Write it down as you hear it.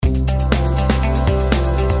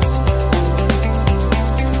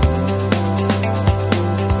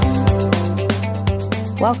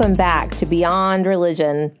Welcome back to Beyond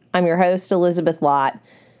Religion. I'm your host, Elizabeth Lott.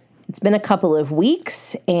 It's been a couple of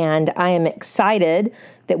weeks, and I am excited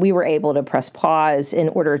that we were able to press pause in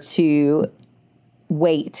order to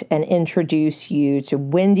wait and introduce you to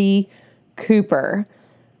Wendi Cooper.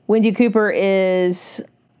 Wendi Cooper is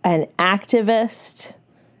an activist,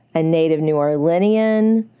 a native New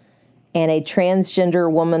Orleanian, and a transgender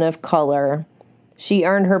woman of color. She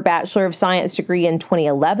earned her Bachelor of Science degree in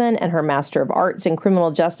 2011 and her Master of Arts in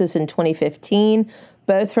Criminal Justice in 2015,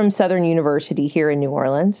 both from Southern University here in New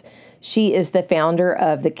Orleans. She is the founder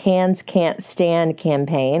of the Cans Can't Stand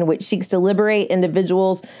campaign, which seeks to liberate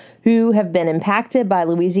individuals who have been impacted by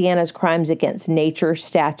Louisiana's Crimes Against Nature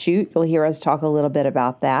statute. You'll hear us talk a little bit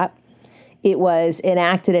about that. It was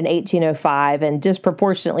enacted in 1805 and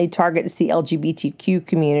disproportionately targets the LGBTQ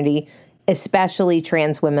community, especially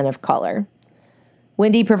trans women of color.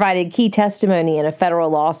 Wendi provided key testimony in a federal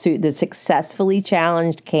lawsuit that successfully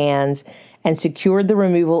challenged CANS and secured the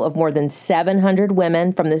removal of more than 700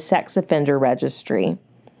 women from the sex offender registry.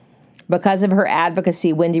 Because of her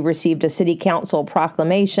advocacy, Wendi received a city council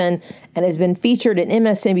proclamation and has been featured in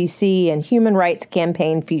MSNBC and Human Rights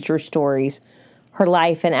Campaign feature stories. Her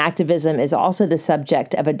life and activism is also the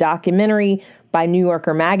subject of a documentary by New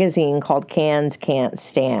Yorker magazine called Cans Can't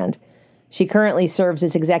Stand. She currently serves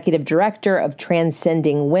as executive director of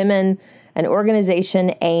Transcending Women, an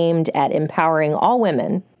organization aimed at empowering all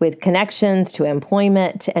women with connections to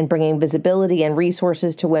employment and bringing visibility and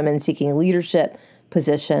resources to women seeking leadership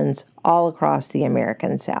positions all across the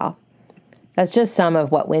American South. That's just some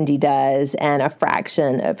of what Wendi does and a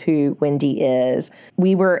fraction of who Wendi is.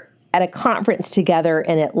 We were at a conference together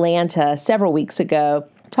in Atlanta several weeks ago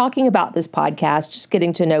talking about this podcast, just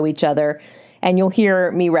getting to know each other. And you'll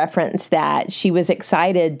hear me reference that she was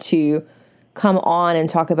excited to come on and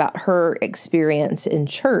talk about her experience in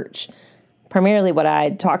church. Primarily what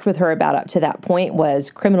I talked with her about up to that point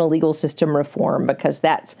was criminal legal system reform, because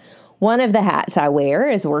that's one of the hats I wear,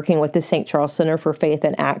 is working with the St. Charles Center for Faith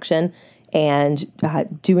and Action and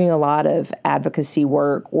doing a lot of advocacy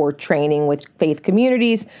work or training with faith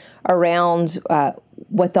communities around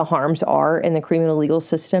what the harms are in the criminal legal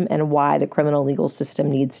system and why the criminal legal system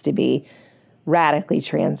needs to be radically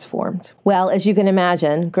transformed. Well, as you can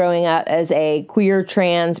imagine, growing up as a queer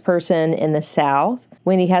trans person in the South,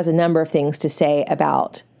 Wendi has a number of things to say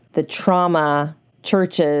about the trauma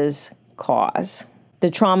churches cause.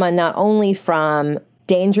 The trauma not only from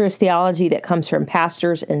dangerous theology that comes from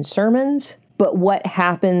pastors and sermons, but what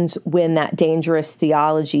happens when that dangerous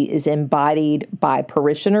theology is embodied by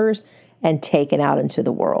parishioners and taken out into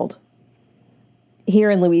the world.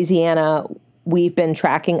 Here in Louisiana, we've been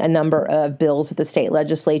tracking a number of bills at the state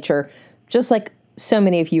legislature, just like so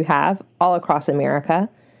many of you have all across America.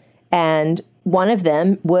 And one of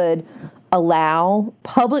them would allow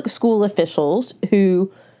public school officials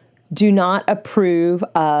who do not approve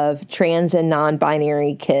of trans and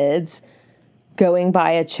non-binary kids going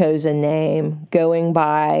by a chosen name, going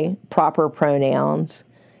by proper pronouns.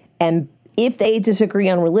 And if they disagree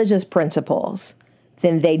on religious principles,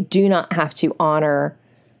 then they do not have to honor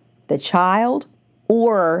the child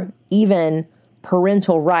or even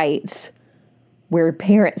parental rights where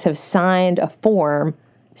parents have signed a form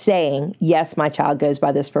saying, yes, my child goes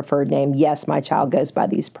by this preferred name. Yes, my child goes by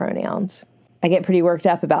these pronouns. I get pretty worked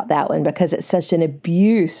up about that one because it's such an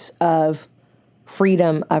abuse of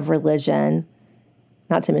freedom of religion,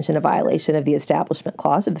 not to mention a violation of the Establishment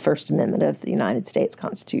Clause of the First Amendment of the United States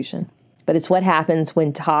Constitution. But it's what happens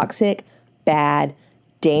when toxic, bad,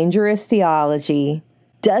 dangerous theology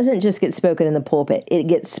doesn't just get spoken in the pulpit. It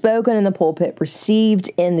gets spoken in the pulpit, received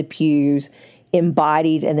in the pews,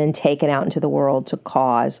 embodied, and then taken out into the world to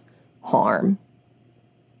cause harm.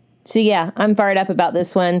 So yeah, I'm fired up about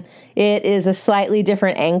this one. It is a slightly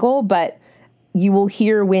different angle, but you will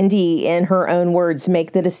hear Wendi, in her own words,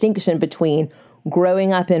 make the distinction between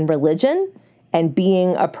growing up in religion and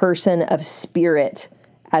being a person of spirit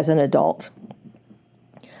as an adult.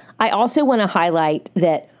 I also want to highlight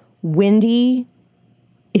that Wendi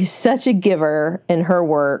is such a giver in her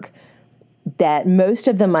work that most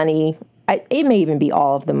of the money, it may even be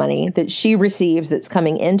all of the money that she receives that's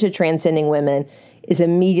coming into Transcending Women is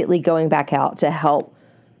immediately going back out to help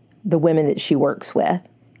the women that she works with.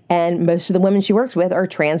 And most of the women she works with are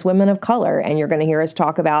trans women of color. And you're going to hear us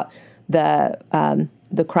talk about the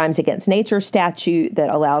Crimes Against Nature statute that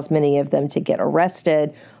allows many of them to get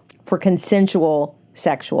arrested for consensual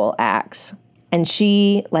sexual acts. And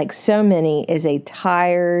she, like so many, is a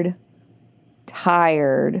tired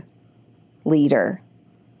leader.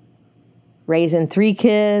 Raising 3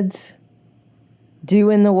 kids,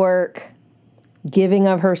 doing the work, giving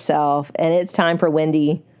of herself, and it's time for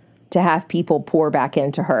Wendi to have people pour back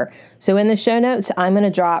into her. So in the show notes, I'm going to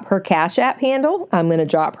drop her Cash App handle. I'm going to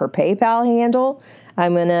drop her PayPal handle.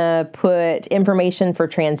 I'm going to put information for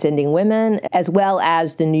Transcending Women, as well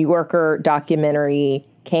as the New Yorker documentary,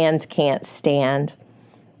 Cans Can't Stand.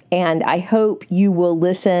 And I hope you will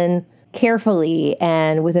listen carefully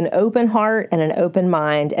and with an open heart and an open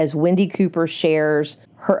mind as Wendi Cooper shares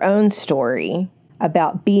her own story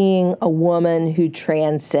about being a woman who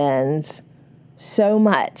transcends so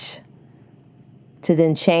much to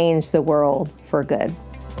then change the world for good.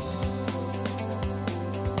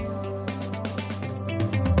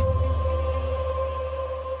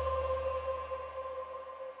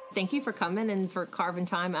 Thank you for coming and for carving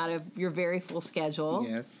time out of your very full schedule.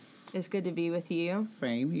 Yes. It's good to be with you.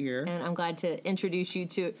 Same here. And I'm glad to introduce you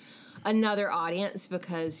to another audience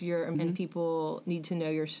because and people need to know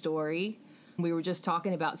your story. We were just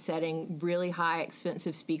talking about setting really high,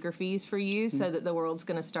 expensive speaker fees for you so that the world's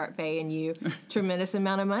going to start paying you tremendous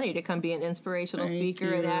amount of money to come be an inspirational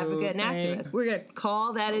speaker and advocate and activist. We're going to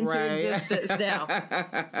call that into existence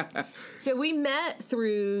now. So we met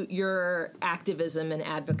through your activism and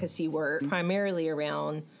advocacy work, primarily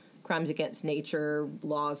around crimes against nature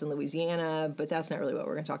laws in Louisiana, but that's not really what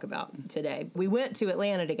we're going to talk about today. We went to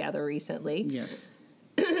Atlanta together recently. Yes.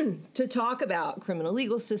 To talk about criminal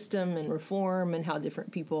legal system and reform and how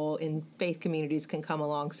different people in faith communities can come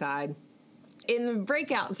alongside. In the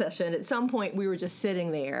breakout session, at some point, we were just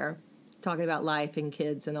sitting there talking about life and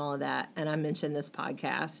kids and all of that. And I mentioned this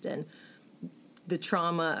podcast and the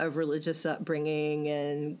trauma of religious upbringing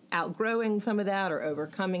and outgrowing some of that or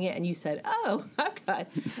overcoming it. And you said, "Oh,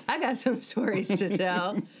 I got some stories to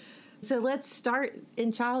tell." So let's start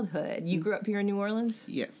in childhood. You grew up here in New Orleans?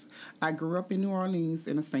 Yes. I grew up in New Orleans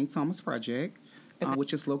in the St. Thomas Project,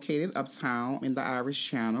 which is located uptown in the Irish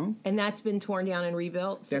Channel. And that's been torn down and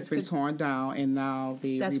rebuilt? That's been torn down, and now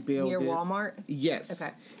they rebuilt it. That's near Walmart? Yes. Okay.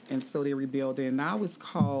 And so they rebuilt it, and now it's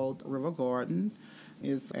called River Garden.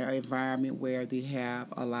 It's an environment where they have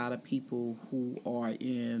a lot of people who are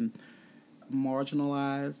in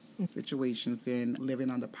marginalized situations and living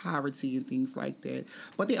under poverty and things like that.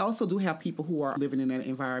 But they also do have people who are living in that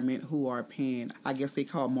environment who are paying, I guess they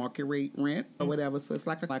call market rate rent or whatever. So it's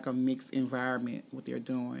like a mixed environment, what they're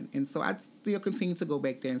doing. And so I still continue to go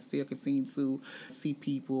back there and still continue to see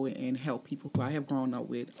people and help people who I have grown up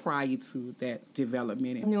with prior to that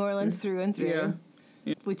development. New Orleans through and through,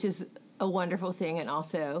 yeah. Which is a wonderful thing and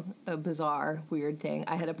also a bizarre, weird thing.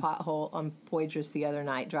 I had a pothole on Poitras the other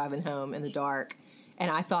night driving home in the dark,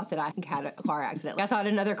 and I thought that I had a car accident. I thought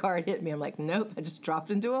another car had hit me. I'm like, nope, I just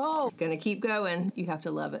dropped into a hole. Gonna keep going. You have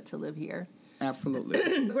to love it to live here.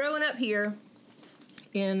 Absolutely. Growing up here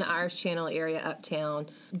in the Irish Channel area uptown,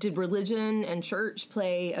 did religion and church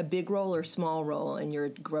play a big role or small role in your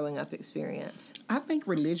growing up experience? I think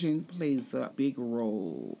religion plays a big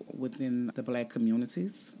role within the Black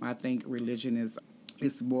communities. I think religion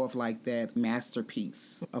is more of like that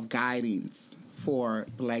masterpiece of guidance for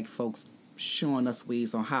Black folks, showing us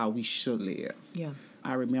ways on how we should live. Yeah.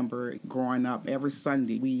 I remember growing up, every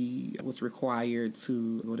Sunday we was required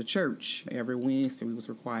to go to church. Every Wednesday we was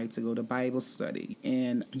required to go to Bible study.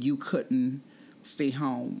 And you couldn't stay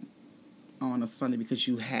home on a Sunday because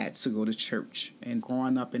you had to go to church. And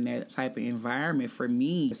growing up in that type of environment, for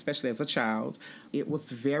me, especially as a child, it was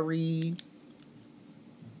very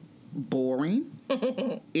boring.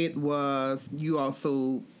 It was, you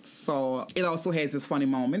also saw, it also has its funny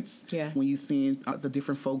moments. Yeah. When you see the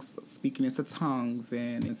different folks speaking into tongues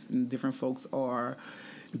and different folks are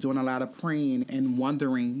doing a lot of praying and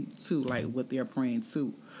wondering too, like what they're praying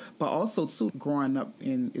to. But also too, growing up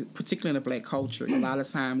particularly in the Black culture, a lot of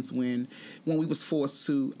times when we was forced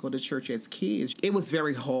to go to church as kids, it was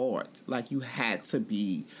very hard. Like you had to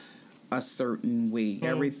be a certain way.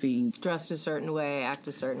 Everything dressed a certain way, act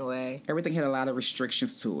a certain way. Everything had a lot of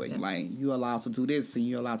restrictions to it. Yeah. Like you're allowed to do this and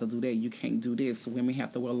you're allowed to do that. You can't do this. Women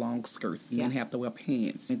have to wear long skirts. Men have to wear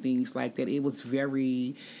pants and things like that. It was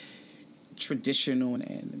very traditional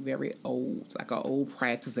and very old, like an old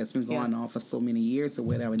practice that's been going on for so many years or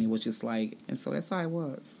whatever. And it was just like, and so that's how it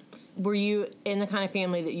was. Were you in the kind of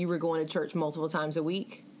family that you were going to church multiple times a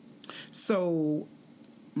week? So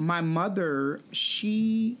my mother,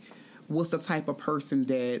 she was the type of person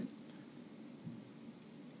that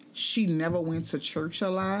she never went to church a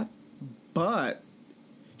lot, but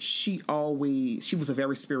she was a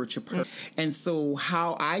very spiritual person. And so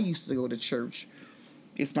how I used to go to church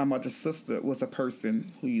is my mother's sister was a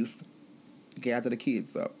person who used to gather the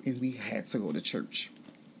kids up, and we had to go to church.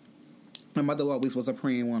 My mother always was a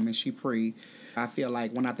praying woman. She prayed. I feel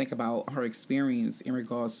like when I think about her experience in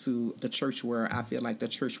regards to the church, where I feel like the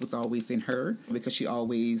church was always in her, because she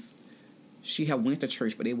had went to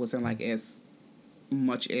church, but it wasn't like as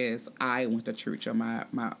much as I went to church, or my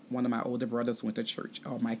one of my older brothers went to church,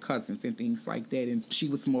 or my cousins and things like that. And she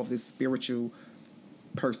was more of this spiritual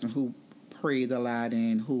person who prayed a lot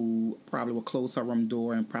and who probably would close her room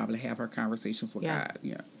door and probably have her conversations with God.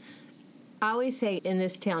 Yeah. I always say in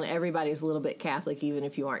this town, everybody's a little bit Catholic, even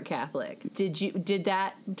if you aren't Catholic.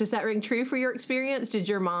 Does that ring true for your experience? Did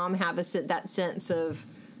your mom have that sense of,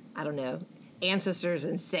 I don't know, ancestors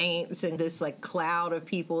and saints and this like cloud of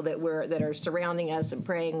people that are surrounding us and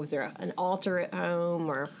praying? Was there an altar at home?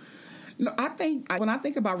 Or no? I think when I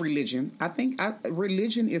think about religion,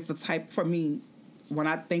 religion is the type, for me, when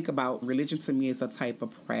I think about religion, to me is a type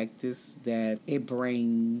of practice that it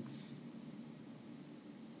brings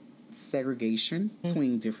segregation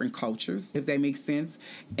between different cultures, if that makes sense.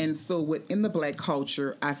 And so within the Black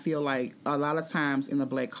culture, I feel like a lot of times in the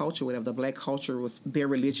Black culture, whatever, the Black culture was, their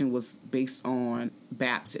religion was based on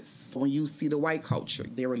Baptists. When you see the white culture,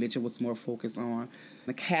 their religion was more focused on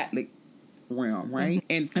the Catholic realm, right?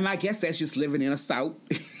 Mm-hmm. And I guess that's just living in the South.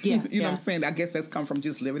 Yeah, you know what I'm saying? I guess that's come from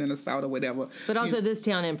just living in the South or whatever. But also this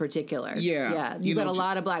town in particular. Yeah. You've got a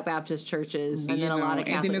lot of Black Baptist churches and then a lot of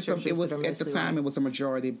Catholic churches. It was, at the time, it was a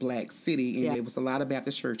majority Black city, and it was a lot of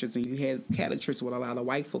Baptist churches, and you had Catholic churches with a lot of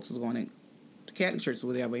white folks was going to Catholic churches or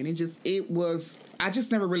whatever. And I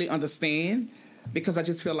just never really understand. Because I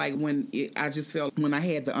just feel like when I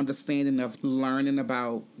had the understanding of learning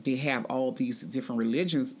about, they have all these different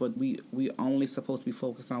religions, but we only supposed to be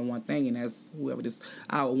focused on one thing, and that's whoever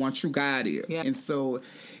our one true God is. Yeah. And so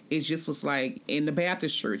it just was like in the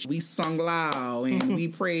Baptist church, we sung loud and we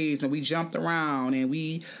praised and we jumped around and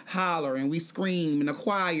we holler and we scream, and the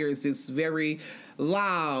choirs is very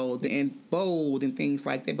loud and bold and things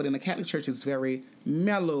like that. But in the Catholic church, it's very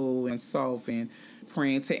mellow and soft and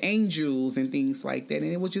praying to angels and things like that.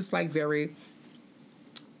 And it was just like very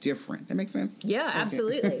different. That makes sense? Yeah, okay.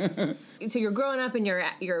 Absolutely. So you're growing up and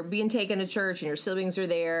you're being taken to church and your siblings are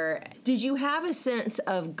there. Did you have a sense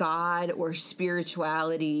of God or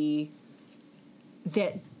spirituality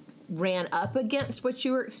that ran up against what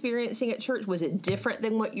you were experiencing at church? Was it different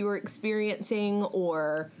than what you were experiencing,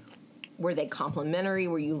 or were they complementary?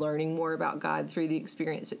 Were you learning more about God through the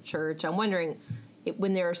experience at church? I'm wondering,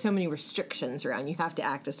 when there are so many restrictions around, you have to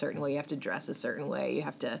act a certain way, you have to dress a certain way, you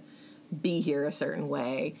have to be here a certain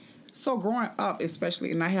way. So growing up,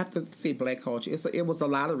 especially, and I have to say Black culture, it was a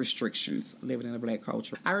lot of restrictions living in a Black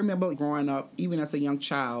culture. I remember growing up, even as a young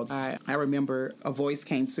child, I remember a voice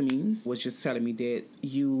came to me, was just telling me that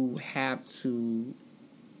you have to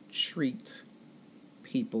treat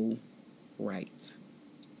people right.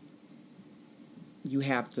 You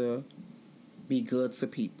have to be good to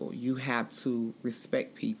people. You have to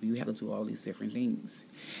respect people. You have to do all these different things.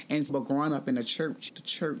 But growing up in the church,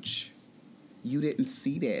 you didn't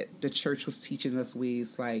see that. The church was teaching us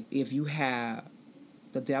ways like, if you have,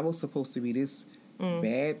 the devil's supposed to be this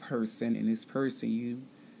bad person, and this person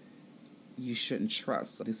you shouldn't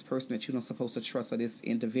trust, or this person that you're not supposed to trust, or this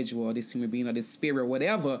individual, or this human being, or this spirit, or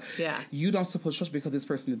whatever. Yeah. You don't supposed to trust because this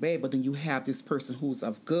person is bad, but then you have this person who's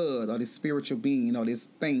of good, or this spiritual being, or this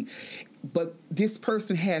thing. But this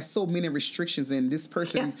person has so many restrictions, and this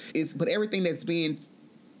person but everything that's being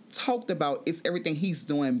talked about is everything he's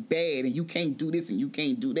doing bad, and you can't do this and you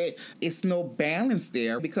can't do that. It's no balance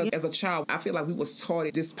there, because as a child, I feel like we was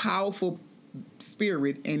taught this powerful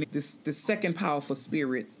spirit and this second powerful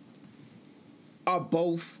spirit are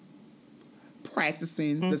both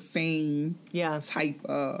practicing the same type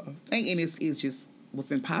of thing, and it just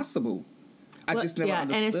was impossible. I just never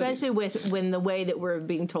understood. And especially when the way that we're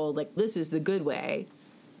being told, like, this is the good way,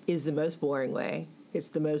 is the most boring way. It's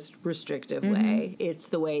the most restrictive way. It's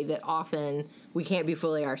the way that often we can't be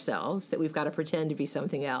fully ourselves, that we've got to pretend to be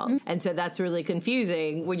something else. And so that's really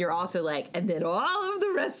confusing when you're also like, and then all of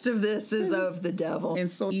the rest of this is of the devil. And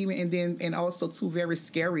so and also too, very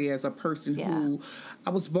scary as a person who,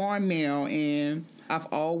 I was born male, and I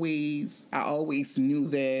always knew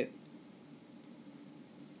that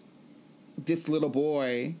this little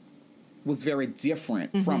boy was very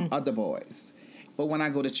different from other boys. But when I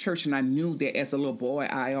go to church, and I knew that as a little boy,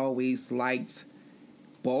 I always liked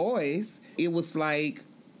boys, it was like,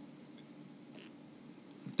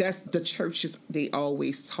 that's the churches, they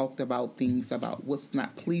always talked about things about what's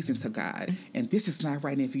not pleasing to God. And this is not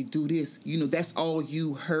right. And if you do this, that's all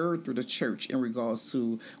you heard through the church in regards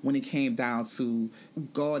to when it came down to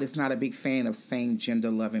God is not a big fan of same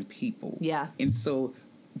gender loving people. Yeah. And so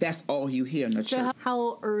that's all you hear in the church.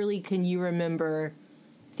 How early can you remember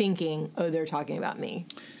thinking, oh, they're talking about me.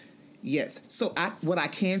 Yes. So what I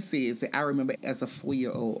can say is that I remember as a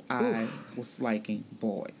 4-year-old, I was liking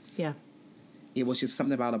boys. Yeah. It was just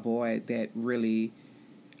something about a boy that really,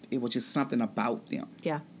 it was just something about them.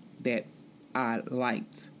 Yeah. That I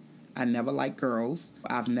liked. I never liked girls.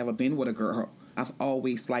 I've never been with a girl. I've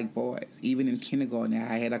always liked boys. Even in kindergarten,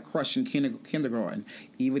 I had a crush in kindergarten.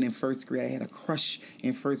 Even in first grade, I had a crush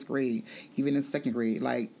in first grade. Even in second grade,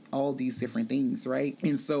 like all these different things, right?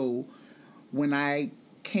 And so when I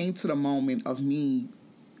came to the moment of me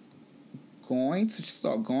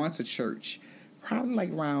start going to church, probably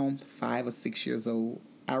like around 5 or 6 years old,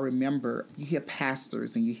 I remember you hear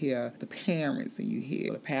pastors and you hear the parents and you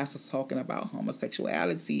hear the pastors talking about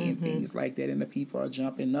homosexuality and things like that, and the people are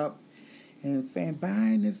jumping up and saying,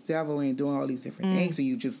 bind this devil, and doing all these different things, and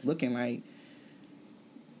you just looking like,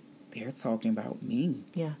 they're talking about me.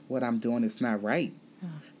 Yeah. What I'm doing is not right.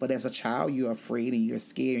 But as a child, you're afraid and you're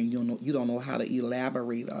scared, and you don't know how to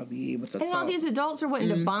elaborate or be able to talk. And all these adults are wanting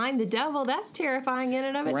to bind the devil. That's terrifying in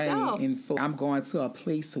and of itself. And so I'm going to a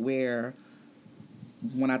place where,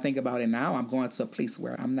 when I think about it now, I'm going to a place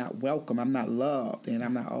where I'm not welcome, I'm not loved, and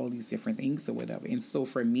I'm not all these different things or whatever. And so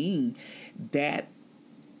for me, that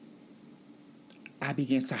I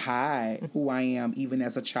began to hide who I am even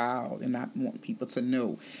as a child and not want people to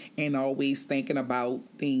know. And always thinking about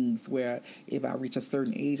things where if I reach a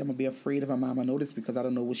certain age, I'm going to be afraid of my mama notice because I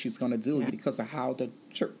don't know what she's going to do because of how the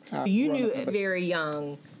church... You knew very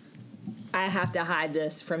young, I have to hide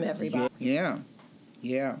this from everybody. Yeah.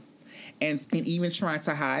 And even trying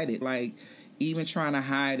to hide it, like even trying to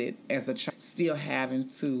hide it as a child, still having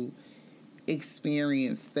to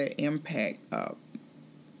experience the impact of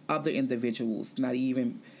other individuals, not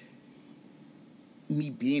even me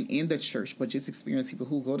being in the church, but just experience people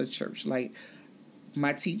who go to church. Like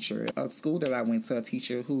my teacher, a school that I went to, a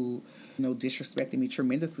teacher who, disrespected me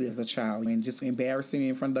tremendously as a child and just embarrassing me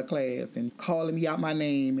in front of the class and calling me out my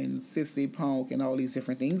name and sissy punk and all these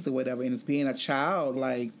different things or whatever. And it's being a child,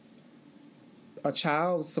 like a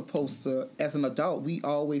child supposed to, as an adult, we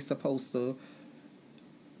always supposed to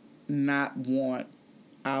not want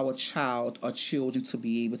our child or children to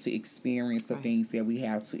be able to experience the things that we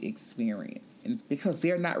have to experience, and because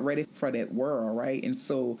they're not ready for that world, right? And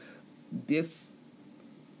so the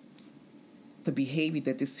behavior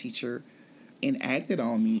that this teacher enacted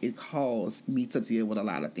on me, it caused me to deal with a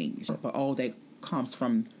lot of things. But all that comes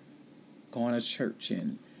from going to church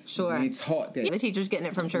and being taught that. The teacher's getting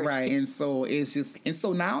it from church. Right. And so it's just, and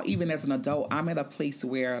so now even as an adult, I'm at a place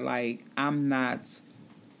where like I'm not,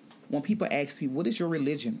 when people ask me, what is your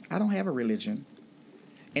religion? I don't have a religion.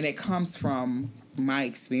 And it comes from my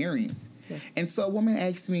experience. Yeah. And so a woman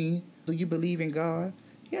asks me, do you believe in God?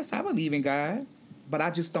 Yes, I believe in God, but I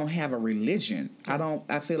just don't have a religion.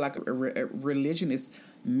 I feel like a religion is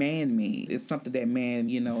man-made. It's something that man,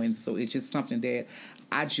 and so it's just something that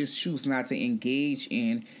I just choose not to engage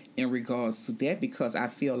in regards to that, because I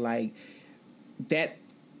feel like that,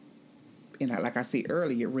 and like I said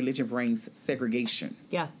earlier, religion brings segregation.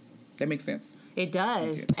 Yeah. That makes sense. It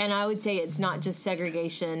does. Okay. And I would say it's not just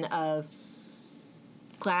segregation of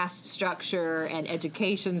class structure and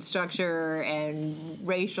education structure and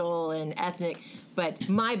racial and ethnic, but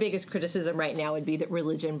my biggest criticism right now would be that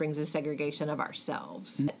religion brings a segregation of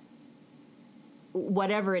ourselves. Mm-hmm.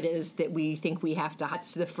 Whatever it is that we think we have to,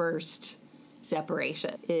 that's the first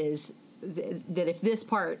separation, is that if this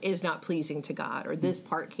part is not pleasing to God, or this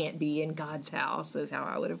part can't be in God's house, is how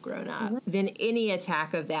I would have grown up, then any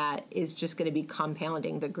attack of that is just going to be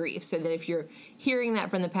compounding the grief. So that if you're hearing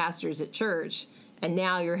that from the pastors at church, and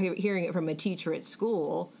now you're hearing it from a teacher at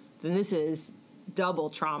school, then this is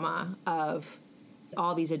double trauma of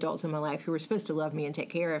all these adults in my life who were supposed to love me and take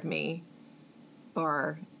care of me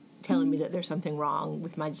are telling me that there's something wrong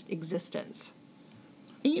with my existence.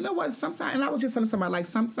 And you know what? Sometimes, and I was just telling somebody, like,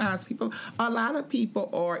 sometimes a lot of people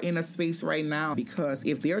are in a space right now because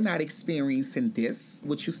if they're not experiencing this,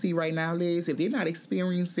 what you see right now, Liz, if they're not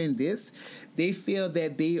experiencing this, they feel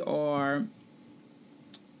that they are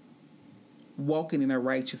walking in a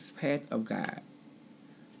righteous path of God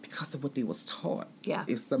because of what they was taught. Yeah.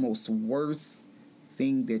 It's the most worst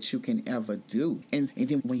thing that you can ever do. And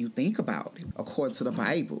then when you think about it, according to the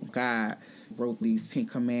Bible, God wrote these 10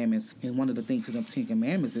 commandments, and one of the things in the 10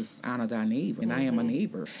 commandments is honor thy neighbor, and I am a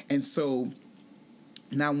neighbor. And so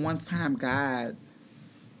now one time God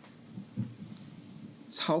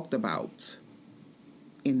talked about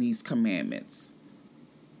in these commandments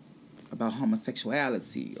about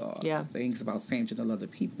homosexuality or things about same-gender other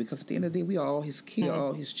people, because at the end of the day we are all his kids,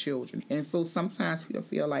 all his children. And so sometimes people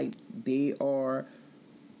feel like they are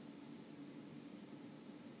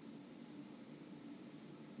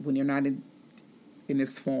when you're not in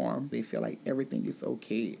this form, they feel like everything is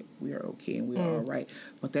okay. We are okay and we are all right.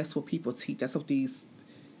 But that's what people teach. That's what these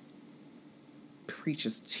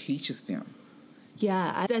preachers teaches them.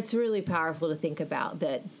 Yeah, that's really powerful to think about,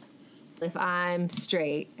 that if I'm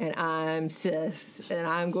straight and I'm cis and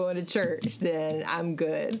I'm going to church, then I'm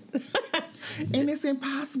good. And it's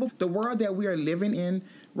impossible. The world that we are living in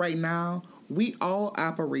right now, we all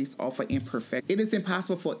operate off of imperfect. It is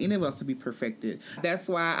impossible for any of us to be perfected. That's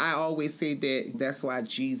why I always say that's why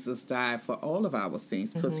Jesus died for all of our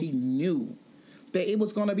sins, because he knew that it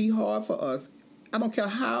was going to be hard for us. I don't care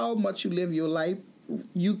how much you live your life.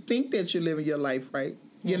 You think that you're living your life, right?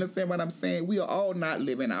 You understand what I'm saying? We are all not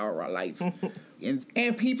living our life.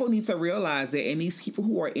 And people need to realize that, and these people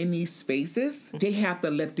who are in these spaces, they have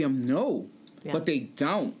to let them know. Yeah. But they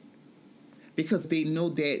don't. Because they know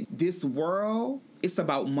that this world, it's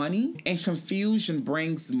about money, and confusion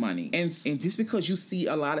brings money. And just because you see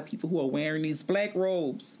a lot of people who are wearing these black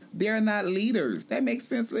robes, they're not leaders. That makes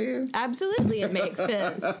sense, Liz? Absolutely, it makes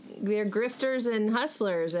sense. They're grifters and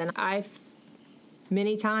hustlers, and I've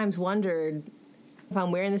many times wondered, if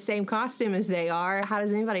I'm wearing the same costume as they are, how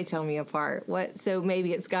does anybody tell me apart? So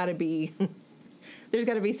maybe it's got to be, there's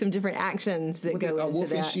got to be some different actions that go into that. A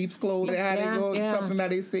wolf in sheep's clothing, something that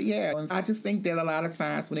they say, yeah. I just think that a lot of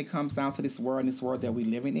times when it comes down to this world that we're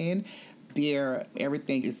living in,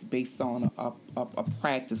 everything is based on a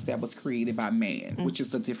practice that was created by man, which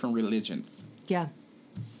is the different religions. Yeah.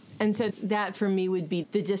 And so that for me would be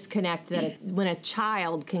the disconnect that when a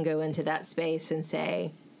child can go into that space and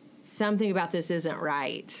say, something about this isn't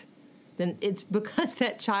right, then it's because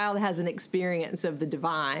that child has an experience of the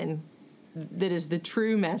divine that is the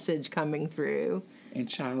true message coming through. And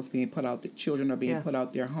children are being put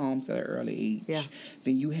out their homes at an early age. Yeah.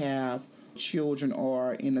 Then you have children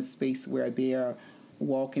are in a space where they're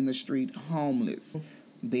walking the street homeless.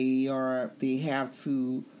 They have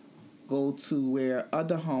to go to where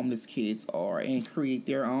other homeless kids are and create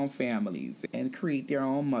their own families and create their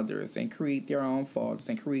own mothers and create their own fathers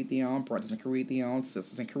and create their own brothers and create their own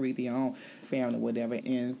sisters and create their own family, whatever,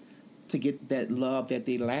 and to get that love that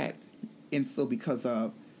they lacked. And so because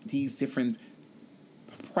of these different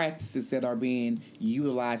practices that are being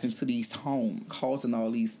utilized into these homes, causing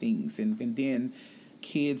all these things, and then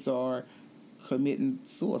kids are committing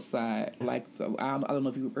suicide. Like, I don't know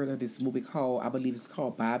if you've heard of this movie I believe it's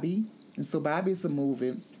called Bobby. And so Bobby is a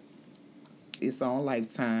movie. It's on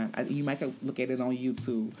Lifetime. You might look at it on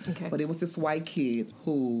YouTube. Okay. But it was this white kid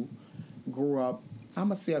who grew up, I'm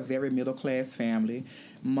going to say, a very middle-class family.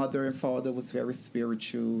 Mother and father was very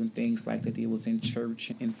spiritual and things like that. They was in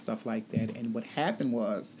church and stuff like that. And what happened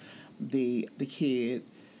was the kid,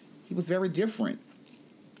 he was very different.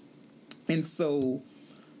 And so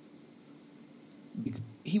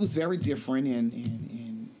he was very different,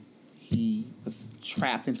 and he was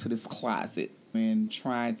trapped into this closet and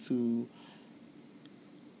tried to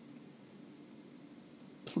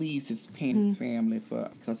please his parents' family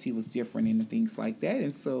because he was different and things like that.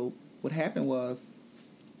 And so what happened was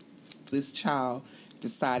this child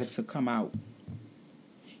decided to come out,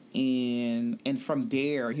 and from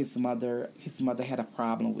there his mother had a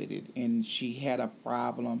problem with it, and she had a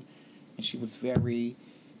problem, and she was very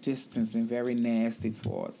distant and very nasty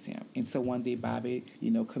towards him. And so one day Bobby,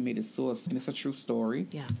 committed suicide. And it's a true story.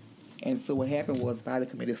 Yeah. And so what happened was Bobby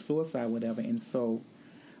committed suicide, whatever. And so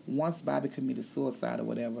once Bobby committed suicide or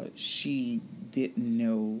whatever, she didn't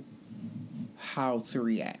know how to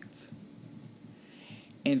react.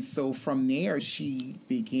 And so from there, she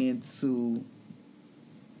began to,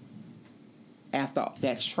 after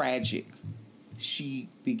that tragic, she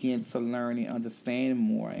began to learn and understand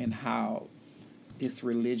more and how this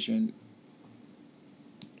religion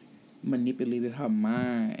manipulated her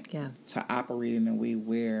mind to operate in a way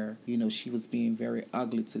where, she was being very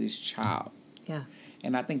ugly to this child. Yeah.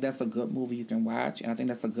 And I think that's a good movie you can watch. And I think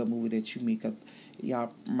that's a good movie that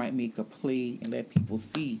y'all might make a play and let people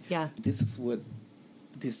see. Yeah. This is what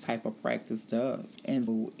this type of practice does. And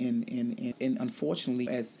unfortunately,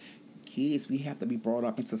 as kids, we have to be brought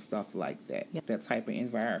up into stuff like that. Yeah. That type of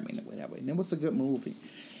environment or whatever. And it was a good movie.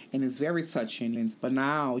 And it's very touching. But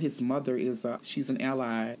now his mother she's an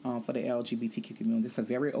ally for the LGBTQ community. It's a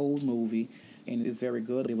very old movie, and it's very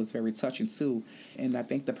good. It was very touching, too. And I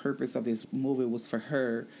think the purpose of this movie was for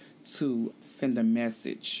her to send a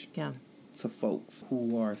message to folks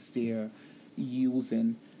who are still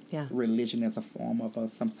using religion as a form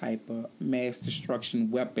of some type of mass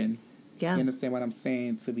destruction weapon. Yeah. You understand what I'm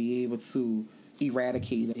saying? To be able to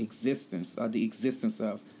eradicate the existence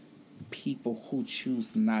of people who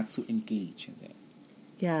choose not to engage in that.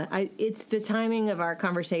 Yeah, it's the timing of our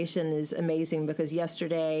conversation is amazing because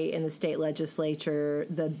yesterday in the state legislature,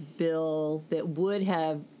 the bill that would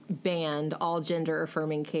have banned all gender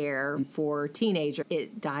affirming care for teenagers,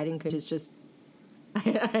 it died in committee. It's just,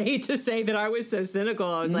 I hate to say that I was so cynical.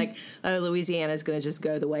 I was like, oh, Louisiana's going to just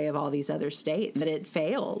go the way of all these other states. But it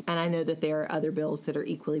failed. And I know that there are other bills that are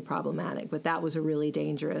equally problematic, but that was a really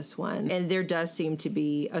dangerous one. And there does seem to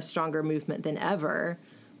be a stronger movement than ever,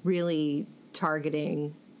 really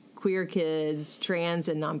targeting queer kids, trans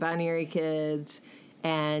and non-binary kids,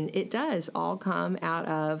 and it does all come out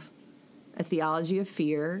of a theology of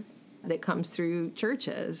fear that comes through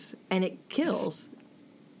churches, and it kills.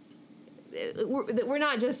 We're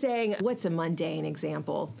not just saying, what's a mundane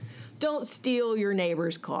example? Don't steal your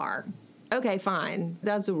neighbor's car. Okay, fine.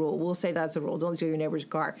 That's a rule. We'll say that's a rule. Don't steal your neighbor's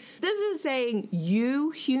car. This is saying,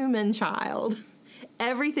 you human child,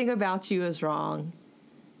 everything about you is wrong.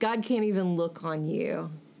 God can't even look on you.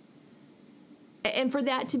 And for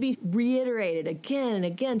that to be reiterated again and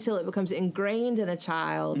again till it becomes ingrained in a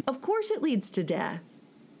child, of course it leads to death.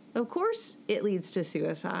 Of course it leads to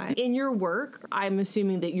suicide. In your work, I'm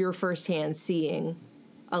assuming that you're firsthand seeing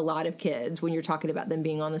a lot of kids when you're talking about them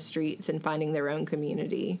being on the streets and finding their own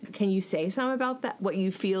community. Can you say something about that? What you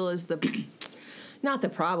feel is not the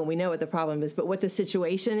problem, we know what the problem is, but what the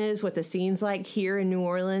situation is, what the scene's like here in New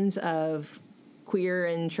Orleans of queer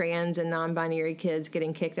and trans and non-binary kids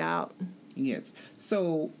getting kicked out? Yes.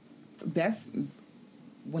 So that's,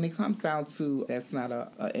 when it comes down to, that's not a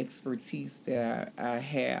expertise that I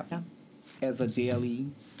have as a daily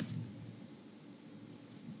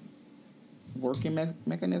working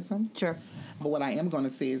mechanism. Sure. But what I am going to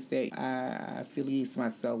say is that I affiliate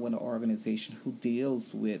myself with an organization who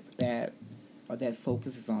deals with that, or that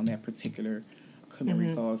focuses on that particular in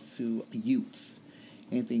regards to youths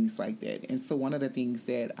and things like that. And so one of the things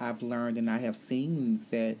that I've learned and I have seen is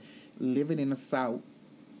that living in the South,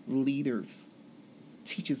 leaders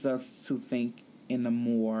teaches us to think in a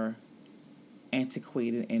more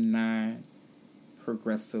antiquated and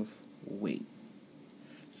non-progressive way.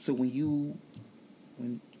 So when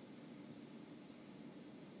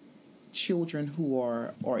children who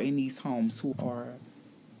are in these homes who are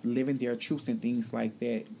living their truths and things like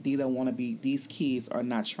that, they don't want to be, these kids are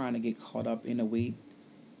not trying to get caught up in a way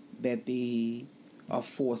that they are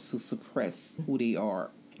forced to suppress who they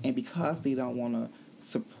are. And because they don't want to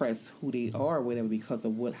suppress who they are or whatever, because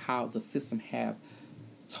of how the system have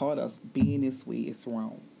taught us, being this way is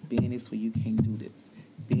wrong. Being this way, you can't do this.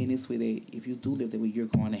 Being this way, if you do live that way, you're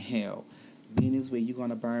going to hell. Being this way, you're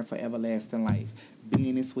going to burn for everlasting life.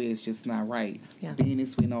 Being this way is just not right. Yeah. Being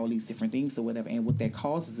this way and all these different things or whatever. And what that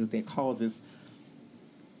causes is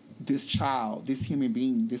this child, this human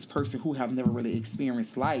being, this person who have never really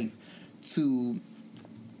experienced life to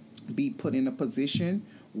be put in a position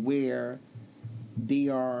where they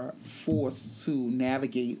are forced to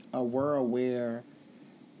navigate a world where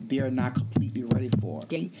they're not completely ready for.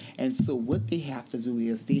 And so what they have to do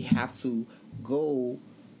is they have to go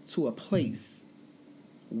to a place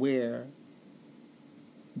where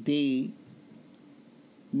they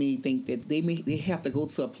may think that they have to go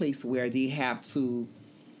to a place where they have to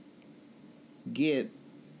get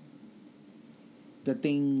the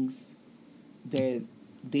things that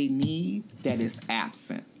they need that is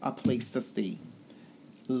absent. A place to stay,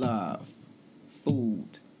 love,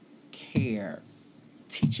 food, care,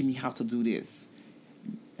 teaching me how to do this.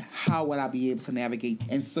 How would I be able to navigate?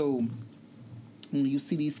 And so when you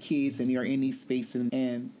see these kids and they're in these spaces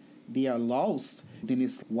and they are lost, then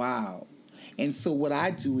it's wow. And so what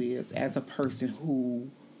I do is, as a person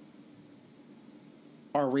who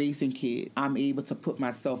are raising kids, I'm able to put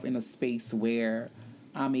myself in a space where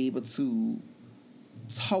I'm able to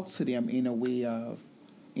talk to them in a way of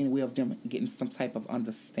them getting some type of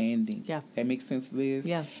understanding. Yeah. That makes sense, Liz?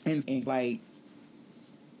 Yeah. And like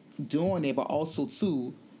doing it, but also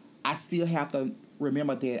too, I still have to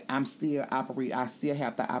remember that I still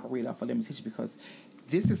have to operate off a limitation because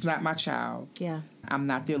this is not my child. Yeah. I'm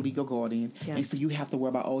not their legal guardian. Yeah. And so you have to worry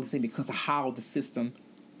about all these things because of how the system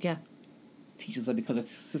teaches them, because the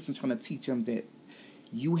system's trying to teach them that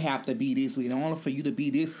you have to be this way. In order for you to be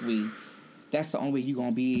this way, that's the only way you're going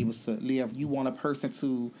to be able to live. You want a person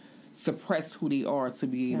to suppress who they are to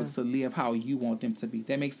be able to live how you want them to be.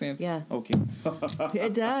 That makes sense? Yeah. Okay.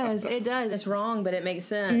 It does. It does. It's wrong, but it makes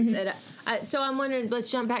sense. Mm-hmm. So I'm wondering,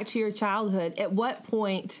 let's jump back to your childhood. At what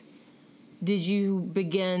point did you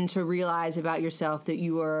begin to realize about yourself that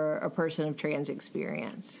you were a person of trans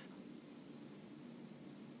experience?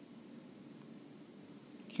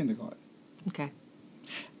 Kindergarten. Okay.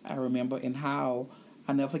 I remember, and how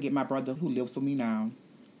I never forget my brother who lives with me now.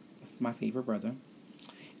 This is my favorite brother.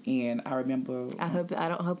 And I remember... I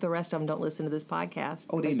don't hope the rest of them don't listen to this podcast.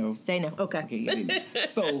 Oh, they know. They know. Okay. Okay, yeah, they know.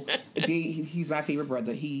 So, he's my favorite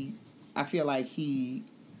brother. I feel like he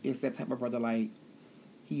is that type of brother, like,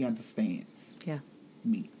 he understands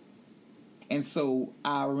me. And so,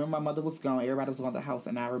 I remember my mother was gone. Everybody was on the house.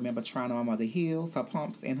 And I remember trying on my mother's heels, her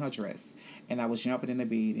pumps, and her dress. And I was jumping in the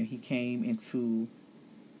bed. And he came into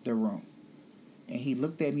the room. And he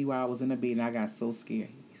looked at me while I was in the bed. And I got so scared.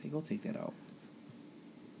 He said, go take that off.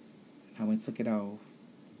 I went and took it off.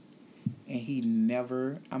 And he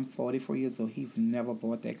never, I'm 44 years old, he never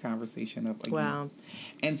brought that conversation up again. Wow.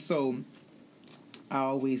 And so I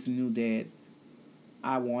always knew that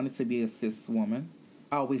I wanted to be a cis woman.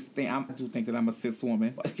 I do think that I'm a cis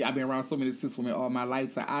woman. I've been around so many cis women all my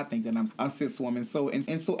life, so I think that I'm a cis woman. So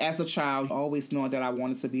and so as a child, always knowing that I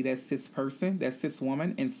wanted to be that cis person, that cis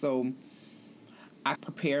woman. And so I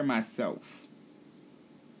prepared myself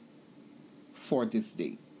for this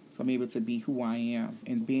day. So I'm able to be who I am.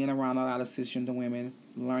 And being around a lot of cisgender women,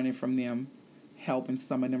 learning from them, helping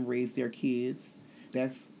some of them raise their kids,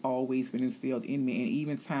 that's always been instilled in me. And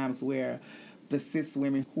even times where the cis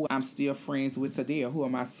women who I'm still friends with today, who are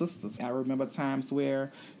my sisters. I remember times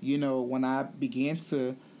where, when I began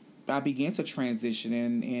to transition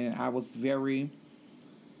and I was very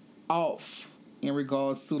off in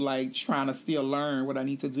regards to like trying to still learn what I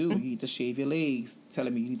need to do. You need to shave your legs,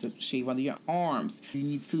 telling me you need to shave under your arms. You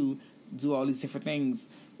need to do all these different things.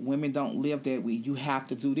 Women don't live that way. You have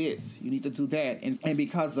to do this. You need to do that. And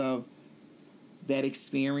because of that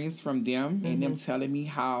experience from them and them telling me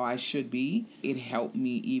how I should be, it helped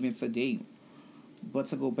me even today. But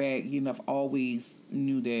to go back, I've always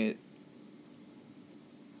knew that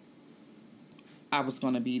I was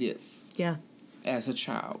going to be this. Yeah. As a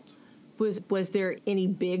child. Was there any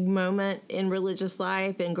big moment in religious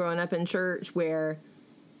life and growing up in church where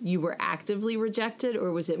you were actively rejected,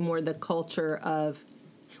 or was it more the culture of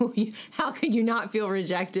how could you not feel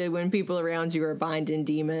rejected when people around you are binding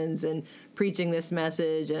demons and preaching this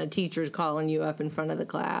message and a teacher's calling you up in front of the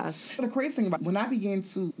class? But the crazy thing about when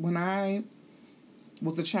I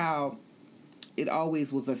was a child, it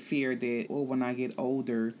always was a fear that, when I get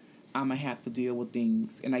older, I'm going to have to deal with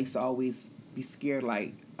things. And I used to always be scared,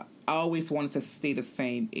 like, I always wanted to stay the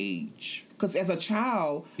same age. Because as a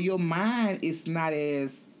child, your mind is not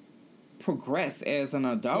as progressed as an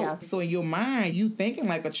adult. Yeah. So in your mind, you thinking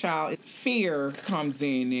like a child. Fear comes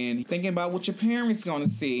in and thinking about what your parents going to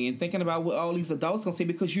say and thinking about what all these adults going to say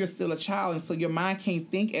because you're still a child. And so your mind can't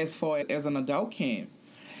think as far as an adult can.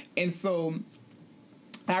 And so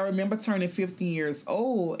I remember turning 15 years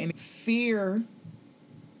old and fear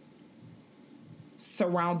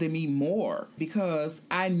surrounded me more because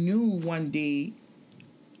I knew one day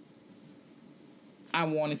I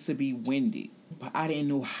wanted to be Wendi, but I didn't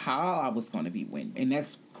know how I was going to be Wendi. And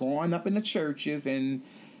that's growing up in the churches and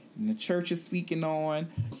the church is speaking on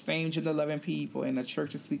same gender loving people and the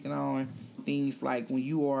church is speaking on things like when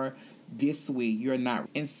you are this way, you're not.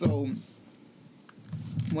 And so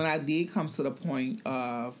when I did come to the point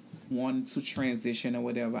of wanting to transition or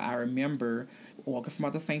whatever, I remember walking from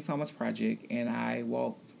out the St. Thomas Project, and I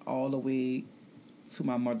walked all the way to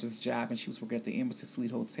my mother's job, and she was working at the Embassy Suite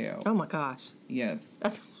Hotel. Oh my gosh. Yes.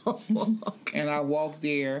 That's a long walk. And I walked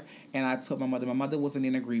there, and I told my mother wasn't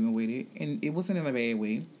in agreement with it, and it wasn't in a bad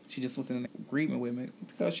way. She just wasn't in agreement with me,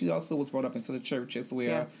 because she also was brought up into the church as well.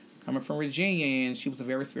 Yeah. Coming from Virginia, and she was a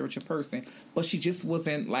very spiritual person, but she just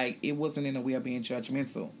wasn't it wasn't in a way of being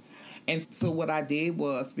judgmental. And so what I did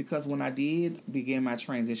was, because when I did begin my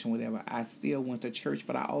transition, whatever, I still went to church,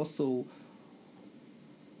 but I also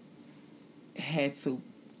had to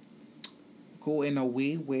go in a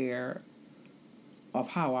way of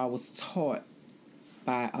how I was taught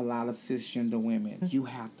by a lot of cisgender women. Mm-hmm. You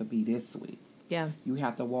have to be this way. Yeah. You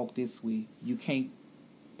have to walk this way. You can't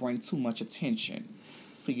bring too much attention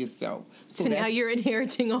to yourself. So now you're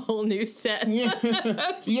inheriting a whole new set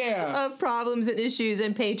of problems and issues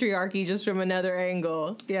and patriarchy just from another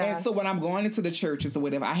angle. Yeah. And so when I'm going into the churches or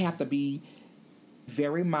whatever, I have to be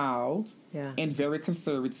very mild and very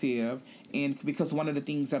conservative. And because one of the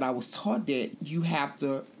things that I was taught that you have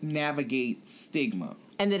to navigate stigma.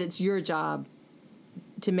 And that it's your job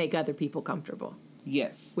to make other people comfortable.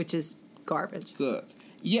 Yes. Which is garbage. Good.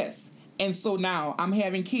 Yes. And so now I'm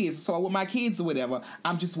having kids. So with my kids or whatever,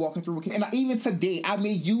 I'm just walking through. And even today, I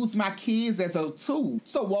may use my kids as a tool.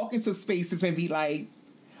 So walk into spaces and be like,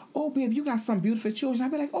 oh, babe, you got some beautiful children.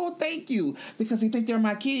 I'll be like, oh, thank you. Because they think they're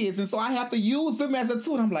my kids. And so I have to use them as a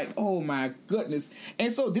tool. And I'm like, oh, my goodness.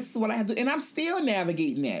 And so this is what I have to do. And I'm still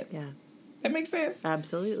navigating that. Yeah. That makes sense?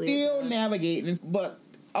 Absolutely. Still navigating. But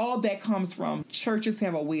all that comes from churches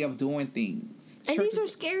have a way of doing things. And these are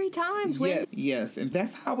scary times. Yes, and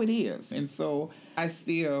that's how it is. And so I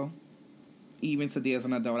still, even today as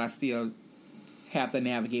an adult, I still have to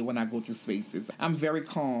navigate when I go through spaces. I'm very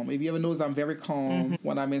calm. If you ever notice, I'm very calm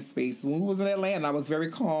when I'm in space. When we was in Atlanta, I was very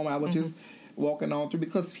calm. I was just walking on through,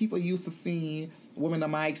 because people used to see women of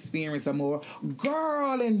my experience are more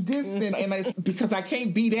girl and distant, and it's because I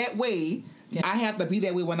can't be that way. Yeah. I have to be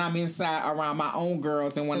that way when I'm inside around my own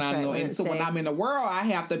girls, and when when I'm in the world, I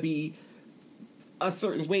have to be a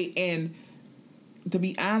certain way. And to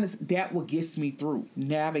be honest, that what gets me through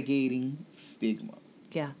navigating stigma.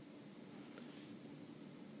 Yeah.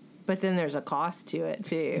 But then there's a cost to it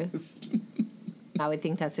too. I would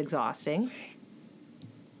think that's exhausting.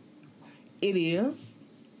 It is.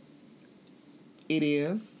 It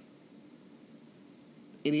is.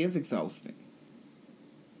 It is exhausting.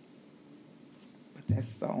 But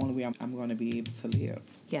that's the only way I'm going to be able to live.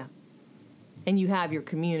 Yeah. And you have your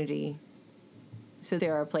community. So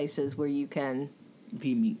there are places where you can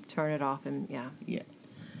be me. Turn it off and Yeah.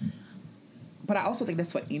 But I also think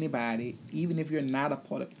that's for anybody, even if you're not a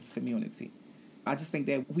part of this community. I just think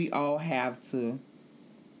that we all have to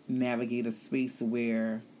navigate a space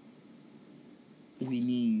where we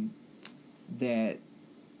need that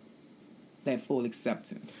full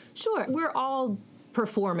acceptance. Sure. We're all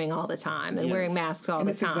performing all the time and wearing masks all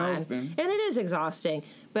the time. Exhausting. And it is exhausting.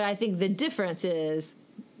 But I think the difference is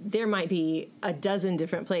there might be a dozen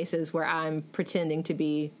different places where I'm pretending to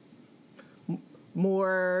be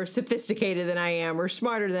more sophisticated than I am or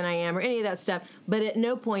smarter than I am or any of that stuff. But at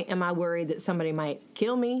no point am I worried that somebody might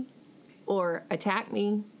kill me or attack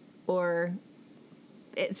me or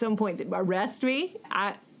at some point arrest me.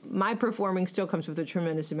 My performing still comes with a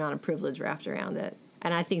tremendous amount of privilege wrapped around it.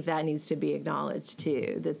 And I think that needs to be acknowledged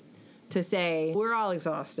too. That to say we're all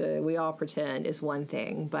exhausted, we all pretend is one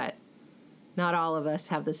thing, but not all of us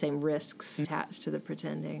have the same risks attached to the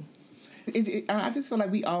pretending. I just feel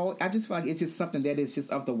like it's just something that is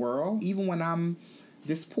just of the world. Even when I'm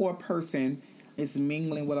this poor person is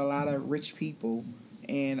mingling with a lot of rich people,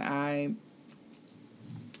 and I'm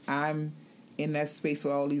in that space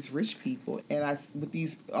with all these rich people, and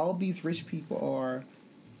all these rich people are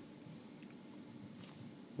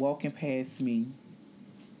walking past me,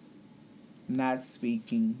 not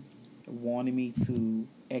speaking, wanting me to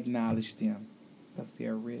acknowledge them because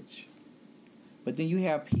they're rich. But then you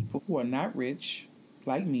have people who are not rich,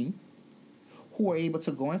 like me, who are able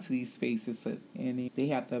to go into these spaces and they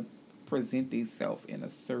have to present themselves in a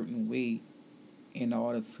certain way in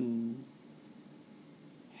order to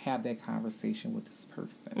have that conversation with this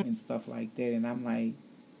person and stuff like that. And I'm like,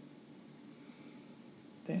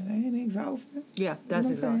 that ain't exhausting. Yeah, that's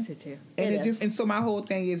exhausting too. And so my whole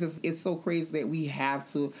thing is it's so crazy that we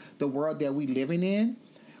have to, the world that we living in,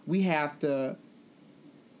 we have to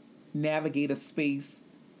navigate a space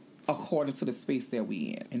according to the space that we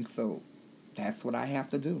in. And so that's what I have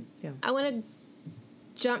to do. Yeah. I want to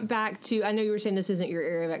jump back to, I know you were saying this isn't your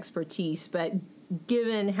area of expertise, but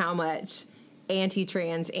given how much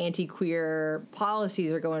anti-trans, anti-queer policies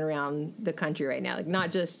are going around the country right now, like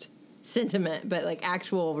not just sentiment, but like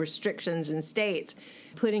actual restrictions in states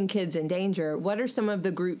putting kids in danger. What are some of the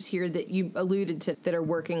groups here that you alluded to that are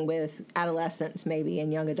working with adolescents maybe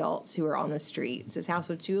and young adults who are on the streets? Is House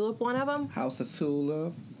of Tulip one of them? House of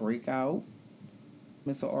Tulip, Breakout.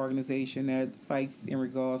 It's an organization that fights in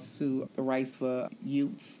regards to the rights for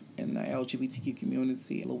youths in the LGBTQ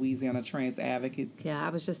community. Louisiana Trans Advocate. Yeah, I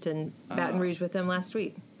was just in Baton Rouge with them last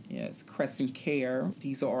week. Yes, Crescent Care.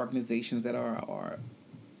 These are organizations that are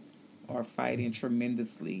fighting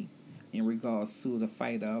tremendously in regards to the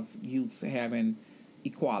fight of youths having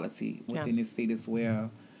equality within the state as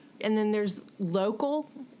well. And then there's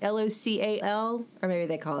Local, LOCAL, or maybe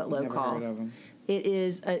they call it Local. Never heard of them. It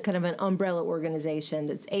is a kind of an umbrella organization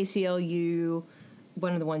that's ACLU,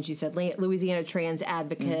 one of the ones you said, Louisiana Trans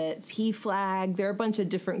Advocates, HeFlag. There are a bunch of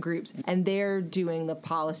different groups, and they're doing the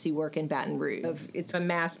policy work in Baton Rouge. It's a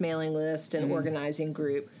mass mailing list and organizing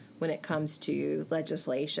group when it comes to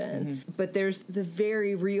legislation. But there's the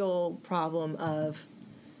very real problem of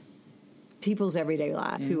people's everyday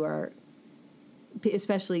life who are,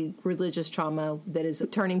 especially religious trauma that is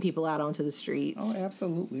turning people out onto the streets. Oh,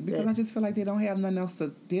 absolutely. Because I just feel like they don't have nothing else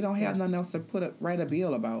to write a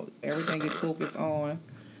bill about. Everything gets focused on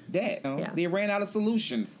that. You know? They ran out of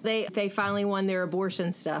solutions. They finally won their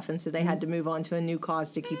abortion stuff, and so they had to move on to a new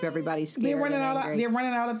cause to keep everybody scared. They're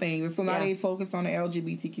running out of things, so now they focus on the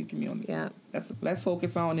LGBTQ community. Yeah. Let's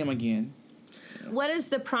focus on them again. What is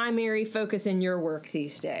the primary focus in your work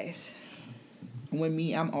these days? With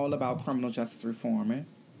me, I'm all about criminal justice reform.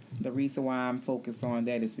 The reason why I'm focused on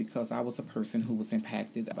that is because I was a person who was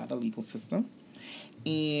impacted by the legal system.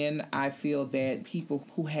 And I feel that people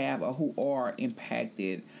who have or who are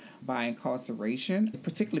impacted by incarceration,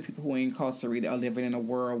 particularly people who are incarcerated, are living in a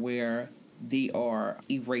world where they are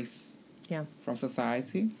erased from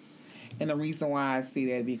society. And the reason why I say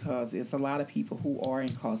that because it's a lot of people who are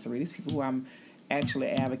incarcerated. It's people who I'm actually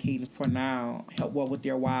advocating for now, help well with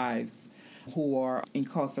their wives who are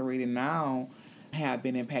incarcerated now, have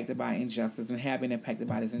been impacted by injustice and have been impacted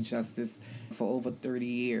by this injustice for over 30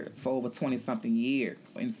 years, for over 20-something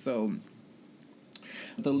years. And so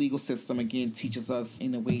the legal system, again, teaches us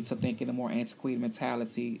in a way to think in a more antiquated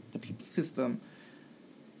mentality. The system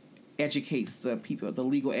educates the people, the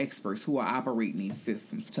legal experts who are operating these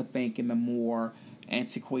systems, to think in a more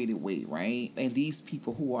antiquated way, right? And these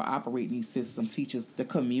people who are operating these systems teaches the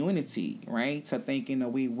community, right, to think in a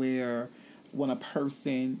way where when a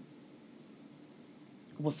person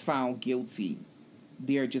was found guilty,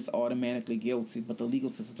 they're just automatically guilty. But the legal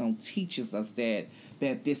system teaches us that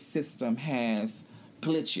this system has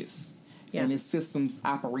glitches. Yeah. And these systems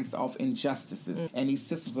operates off injustices. And these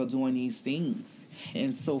systems are doing these things.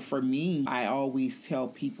 And so for me, I always tell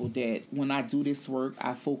people that when I do this work,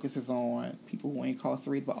 I focuses on people who are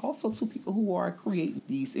incarcerated, but also to people who are creating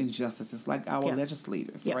these injustices, like our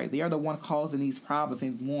legislators, right? They are the one causing these problems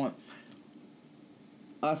and want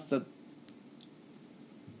us to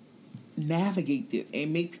navigate this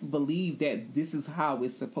and make people believe that this is how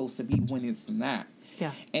it's supposed to be when it's not.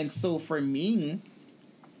 Yeah. And so for me,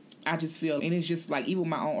 I just feel, and it's just like, even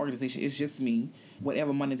my own organization, it's just me.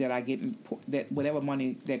 Whatever money that I get, whatever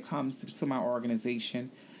money that comes to my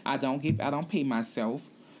organization, I don't pay myself.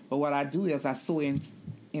 But what I do is I sow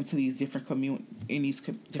into these different communities.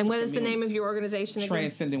 And what is the name of your organization again?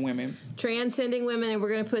 Transcending Women. Transcending Women, and we're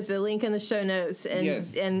going to put the link in the show notes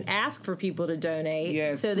and ask for people to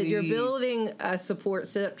donate so that you're building a support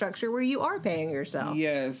structure where you are paying yourself.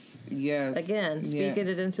 Yes. Again, speaking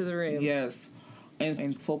it into the room. Yes.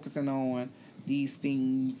 And focusing on these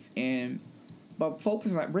things, but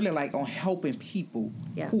focusing really on helping people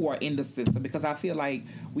who are in the system, because I feel like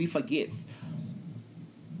we forget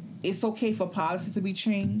it's okay for policy to be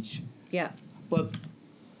changed. Yeah. But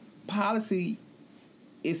policy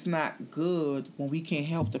is not good when we can't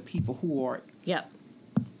help the people who are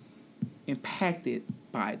impacted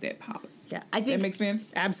by that policy. Yeah, I think that makes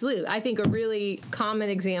sense. Absolutely. I think a really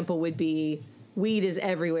common example would be weed is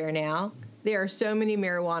everywhere now. There are so many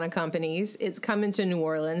marijuana companies. It's coming to New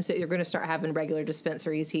Orleans that you're going to start having regular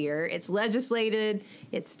dispensaries here. It's legislated.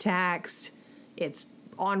 It's taxed. It's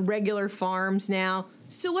on regular farms now.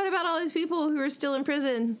 So what about all these people who are still in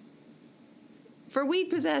prison for weed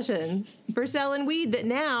possession, for selling weed that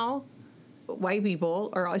now white people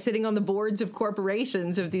are sitting on the boards of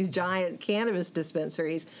corporations of these giant cannabis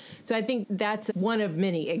dispensaries? So I think that's one of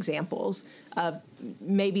many examples of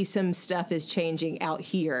maybe some stuff is changing out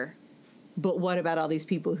here. But what about all these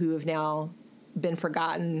people who have now been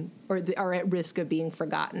forgotten or are at risk of being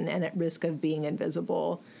forgotten and at risk of being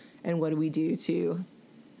invisible? And what do we do to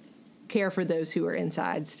care for those who are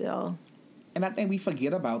inside still? And I think we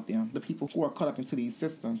forget about them, the people who are caught up into these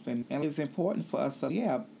systems. And it's important for us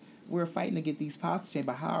to, we're fighting to get these policies changed,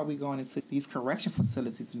 but how are we going into these correction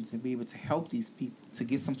facilities and to be able to help these people, to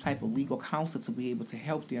get some type of legal counsel to be able to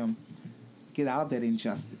help them get out of that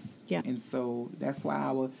injustice? Yeah. And so that's why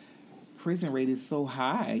our prison rate is so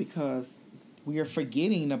high, because we are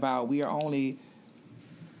forgetting about, we are only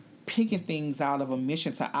picking things out of a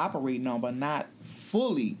mission to operate on, but not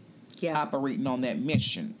fully operating on that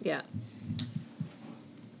mission. Yeah.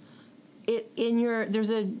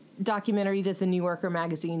 There's a documentary that the New Yorker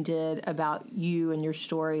magazine did about you and your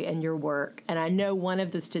story and your work. And I know one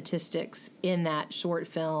of the statistics in that short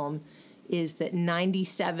film is that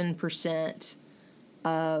 97%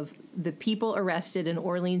 of the people arrested in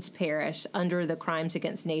Orleans Parish under the Crimes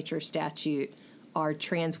Against Nature statute are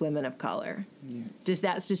trans women of color. Yes. Does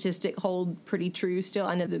that statistic hold pretty true still?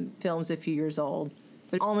 I know the film's a few years old,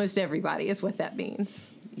 but almost everybody is what that means.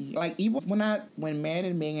 Like, even when Matt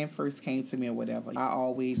and Megan first came to me or whatever,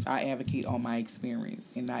 I advocate on my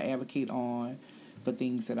experience, and I advocate on the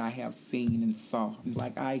things that I have seen and saw.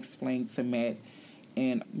 Like, I explained to Matt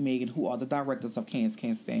and Megan, who are the directors of Can't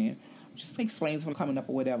Stand, just explain to them coming up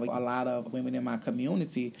or whatever. A lot of women in my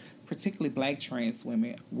community, particularly black trans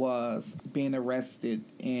women, was being arrested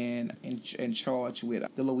and charged with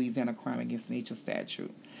the Louisiana Crime Against Nature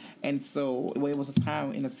statute. And so it was a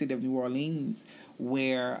time in the city of New Orleans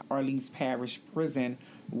where Orleans Parish Prison,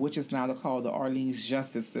 which is now called the Orleans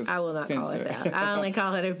Justice Center. I will not call it that. I only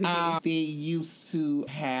call it OPD. They used to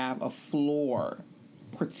have a floor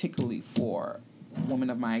particularly for women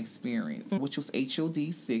of my experience, which was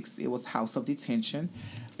HOD 6. It was House of Detention.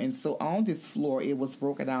 And so on this floor, it was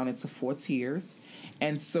broken down into 4 tiers.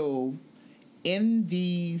 And so in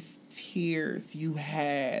these tiers, you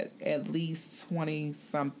had at least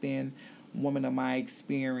 20-something women of my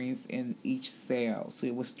experience in each cell. So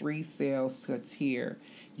it was 3 cells to a tier.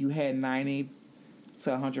 You had 90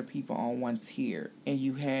 to 100 people on one tier. And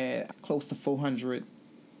you had close to 400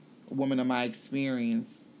 women of my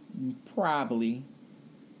experience probably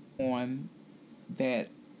on that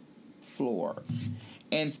floor.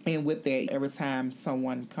 And with that, every time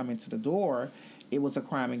someone come into the door, it was a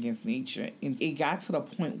crime against nature. And it got to the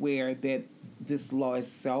point where that this law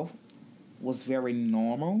itself was very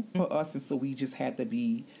normal for us, and so we just had to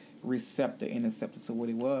be receptive and accepted to what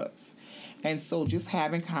it was. And so just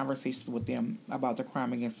having conversations with them about the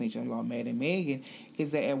crime against nature law, Matt and Megan,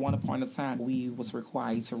 is that at one point in time we was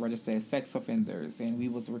required to register as sex offenders, and we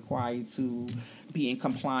was required to be in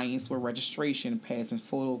compliance with registration, passing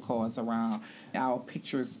photo cards around, our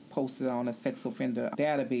pictures posted on a sex offender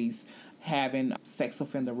database, having sex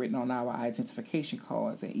offender written on our identification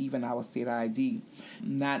cards and even our state ID,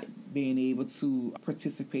 not being able to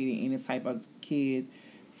participate in any type of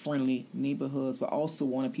kid-friendly neighborhoods, but also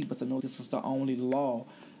wanting people to know this is the only law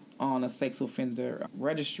on a sex offender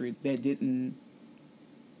registry that didn't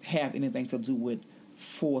have anything to do with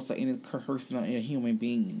force or any coercion on a human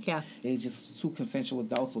being. Yeah. It's just 2 consensual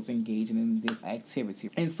adults was engaging in this activity.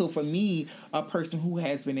 And so for me, a person who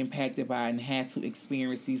has been impacted by and had to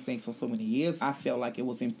experience these things for so many years, I felt like it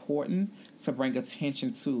was important to bring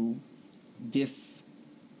attention to this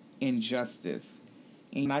injustice.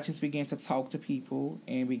 And I just began to talk to people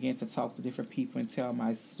and began to talk to different people and tell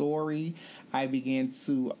my story. I began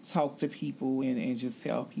to talk to people and just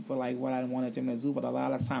tell people like what I wanted them to do. But a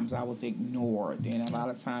lot of times I was ignored. And a lot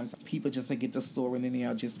of times people just get the story and then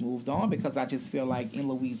they just moved on, because I just feel like in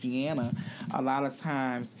Louisiana, a lot of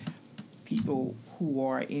times people who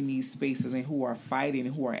are in these spaces and who are fighting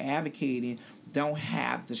and who are advocating don't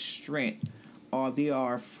have the strength, or they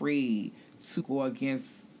are afraid to go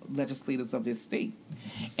against legislators of this state.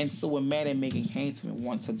 And so when Matt and Megan came to me and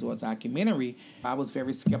wanted to do a documentary, I was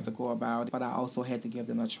very skeptical about it, but I also had to give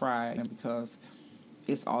them a try because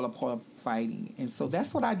it's all a part of fighting. And so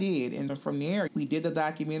that's what I did. And from there, we did the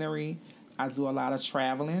documentary. I do a lot of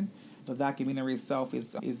traveling. The documentary itself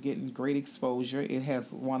is getting great exposure. It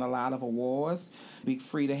has won a lot of awards. Big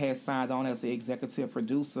Frida has signed on as the executive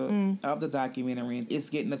producer of the documentary. It's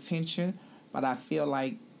getting attention, but I feel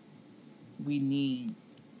like we need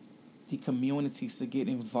the communities to get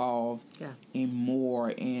involved in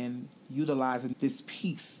more and utilizing this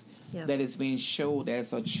piece that is being showed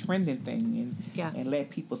as a trending thing and let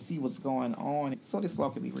people see what's going on so this law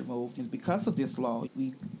can be removed. And because of this law,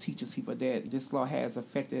 we teaches people that this law has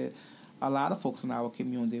affected a lot of folks in our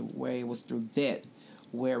community, where it was through debt,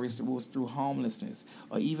 where it was through homelessness,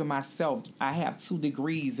 or even myself. I have 2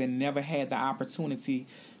 degrees and never had the opportunity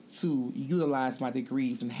to utilize my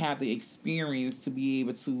degrees and have the experience to be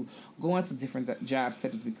able to go into different job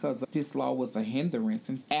settings because this law was a hindrance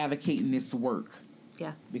in advocating this work.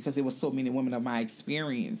 Yeah. Because there was so many women of my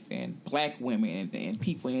experience and black women and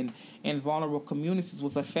people in vulnerable communities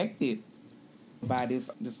was affected by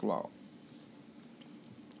this law.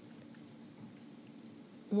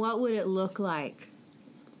 What would it look like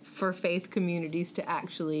for faith communities to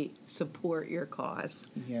actually support your cause,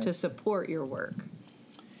 to support your work?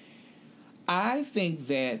 I think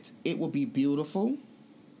that it will be beautiful.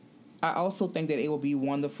 I also think that it will be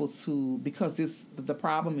wonderful too, because the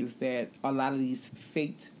problem is that a lot of these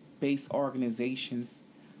faith-based organizations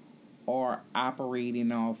are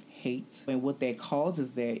operating off hate. And what that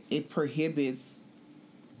causes that it prohibits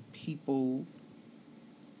people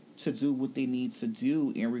to do what they need to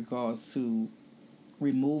do in regards to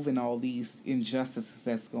removing all these injustices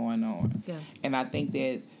that's going on. Yeah. And I think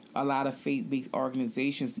that a lot of faith-based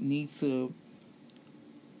organizations need to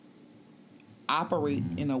operate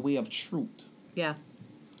in a way of truth. Yeah.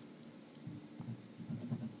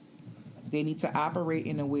 They need to operate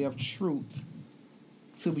in a way of truth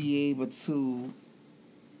to be able to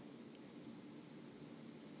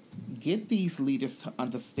get these leaders to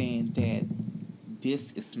understand that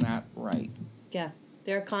this is not right. Yeah.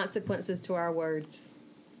 There are consequences to our words.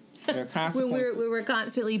 There are consequences. when we're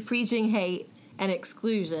constantly preaching hate and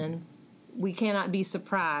exclusion, we cannot be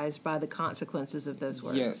surprised by the consequences of those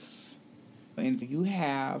words. Yes. And you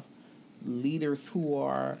have leaders who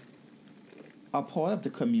are a part of the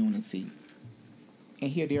community,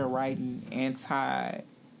 and here they're writing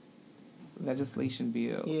anti-legislation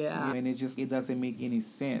bills. Yeah. And it doesn't make any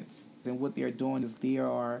sense. And what they're doing is they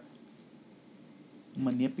are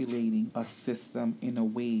manipulating a system in a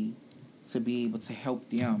way to be able to help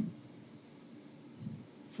them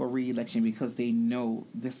for re-election because they know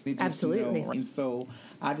this. They just Absolutely. know. And so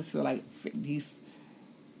I just feel like these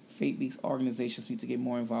faith-based organizations need to get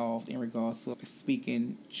more involved in regards to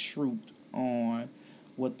speaking truth on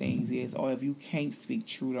what things is, or if you can't speak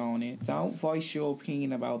truth on it, don't voice your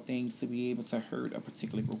opinion about things to be able to hurt a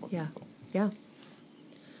particular group of people. Yeah.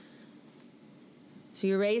 So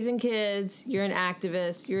you're raising kids, you're an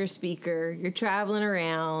activist, you're a speaker, you're traveling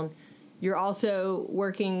around, you're also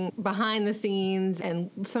working behind the scenes and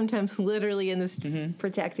sometimes literally in this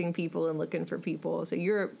protecting people and looking for people. So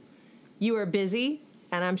you are busy,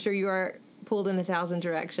 and I'm sure you are pulled in 1,000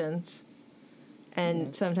 directions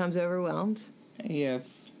and sometimes overwhelmed.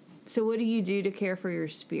 Yes. So what do you do to care for your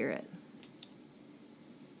spirit?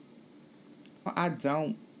 I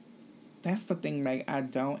don't. That's the thing, like, I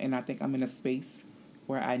don't, and I think I'm in a space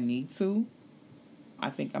where I need to. I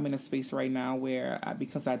think I'm in a space right now where,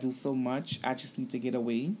 because I do so much, I just need to get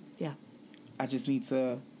away. Yeah. I need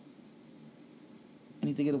to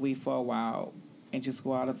get away for a while and just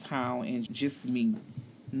go out of town and just me.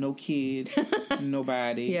 No kids,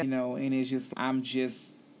 nobody, yeah. And it's just, I'm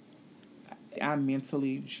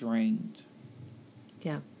mentally drained.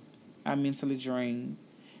 Yeah. I'm mentally drained.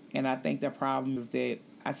 And I think the problem is that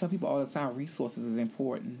I tell people all the time, resources is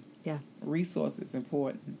important. Yeah. Resources is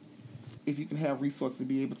important. If you can have resources to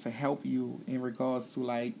be able to help you in regards to,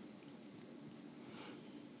 like,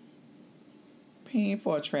 paying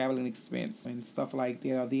for a traveling expense and stuff like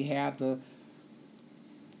that, or they have the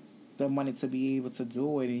money to be able to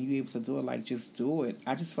do it, and you able to do it, like, just do it.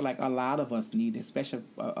 I just feel like a lot of us need it, especially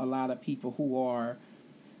a lot of people who are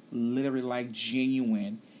literally, like,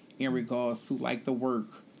 genuine in regards to, like, the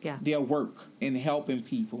work. Yeah. Their work and helping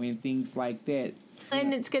people and things like that.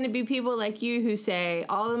 And it's going to be people like you who say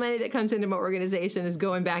all the money that comes into my organization is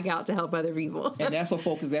going back out to help other people. And that's what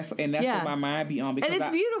focus. That's what my mind be on. Because and it's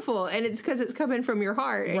beautiful, and it's because it's coming from your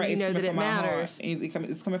heart, and you know that it matters.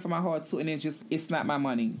 It's coming from my heart too, and it's not my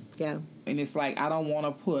money. Yeah. And it's like, I don't want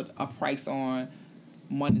to put a price on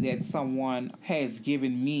money that someone has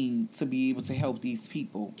given me to be able to help these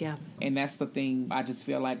people. Yeah. And that's the thing. I just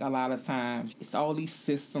feel like a lot of times it's all these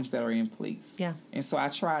systems that are in place. Yeah. And so I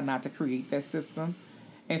try not to create that system.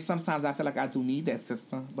 And sometimes I feel like I do need that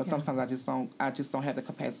system, but sometimes I just don't have the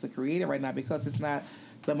capacity to create it right now, because it's not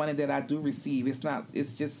the money that I do receive.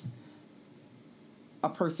 It's just a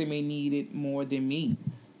person may need it more than me.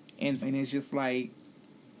 And it's just like,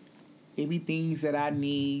 it be things that I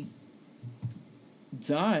need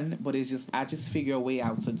done, but it's just, I just figure a way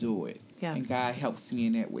out to do it. Yeah. And God helps me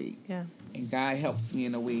in that way. Yeah. And God helps me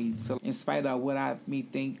in a way to, in spite of what I may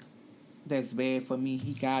think that's bad for me,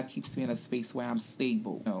 God keeps me in a space where I'm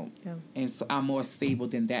stable. Yeah. And so I'm more stable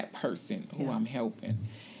than that person who I'm helping.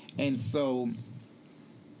 And so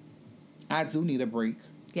I do need a break.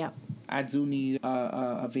 Yeah. I do need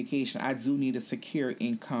a vacation. I do need a secure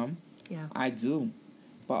income. Yeah. I do.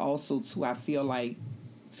 But also, too, I feel like,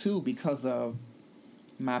 too, because of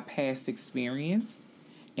my past experience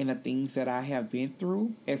and the things that I have been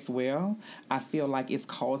through as well, I feel like it's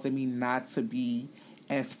causing me not to be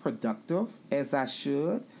as productive as I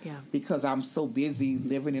should. Yeah. Because I'm so busy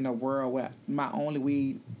living in a world where my only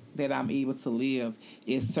way that I'm able to live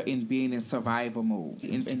is in being in survival mode.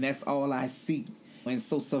 And that's all I see. And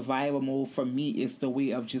so survival mode for me is the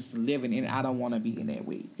way of just living, and I don't want to be in that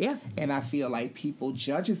way. Yeah. And I feel like people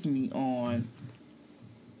judges me on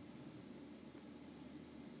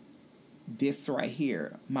this right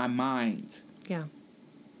here, my mind. Yeah.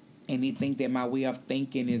 And they think that my way of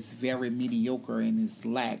thinking is very mediocre and is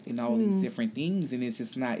lacked and all these different things, and it's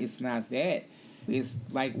just not. It's not that. It's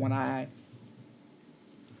like when I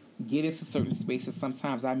get into certain spaces,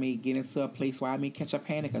 sometimes I may get into a place where I may catch a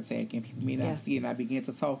panic attack, and people may not see it, and I begin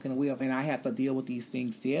to talk and and I have to deal with these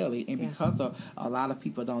things daily. And because of a lot of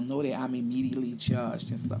people don't know that, I'm immediately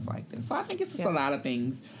judged and stuff like that. So I think it's just a lot of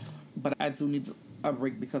things, but I do need a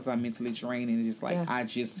break because I'm mentally drained, and it's just like I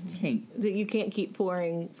just can't. You can't keep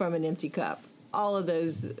pouring from an empty cup. All of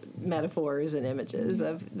those metaphors and images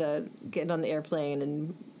of the getting on the airplane,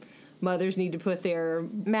 and mothers need to put their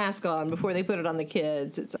mask on before they put it on the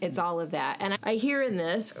kids. It's all of that. And I hear in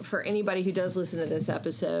this, for anybody who does listen to this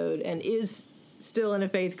episode and is still in a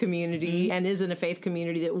faith community and is in a faith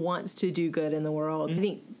community that wants to do good in the world, I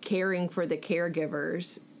think caring for the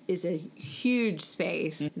caregivers is a huge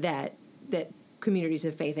space that communities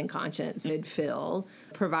of faith and conscience would fill,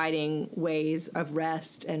 providing ways of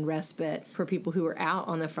rest and respite for people who are out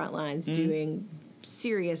on the front lines doing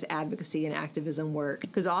serious advocacy and activism work,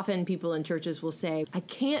 because often people in churches will say, I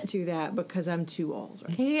can't do that because I'm too old.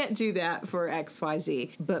 I can't do that for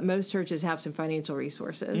XYZ. But most churches have some financial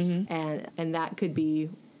resources, and that could be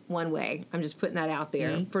one way. I'm just putting that out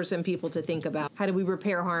there for some people to think about. How do we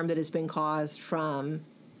repair harm that has been caused from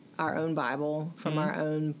our own Bible, from our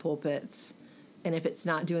own pulpits? And if it's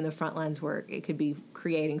not doing the front lines work, it could be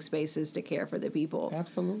creating spaces to care for the people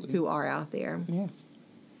who are out there. Yes.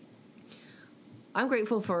 I'm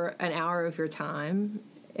grateful for an hour of your time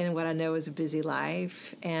in what I know is a busy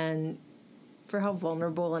life, and for how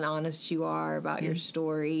vulnerable and honest you are about your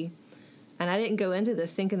story. And I didn't go into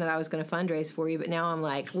this thinking that I was going to fundraise for you, but now I'm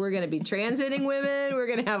like, we're going to be transcending women. We're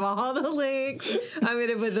going to have all the links. I'm going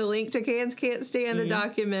to put the link to Cans Can't Stand, the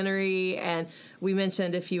documentary. And we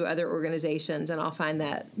mentioned a few other organizations, and I'll find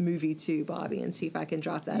that movie too, Bobby, and see if I can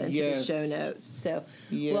drop that into the show notes. So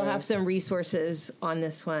we'll have some resources on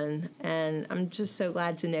this one. And I'm just so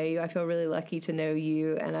glad to know you. I feel really lucky to know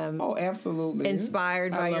you. And I'm absolutely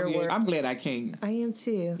inspired by your work. I'm glad I came. I am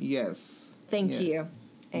too. Yes. Thank you.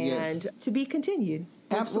 And to be continued.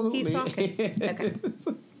 Absolutely. We'll keep talking. Okay.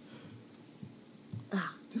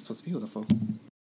 This was beautiful.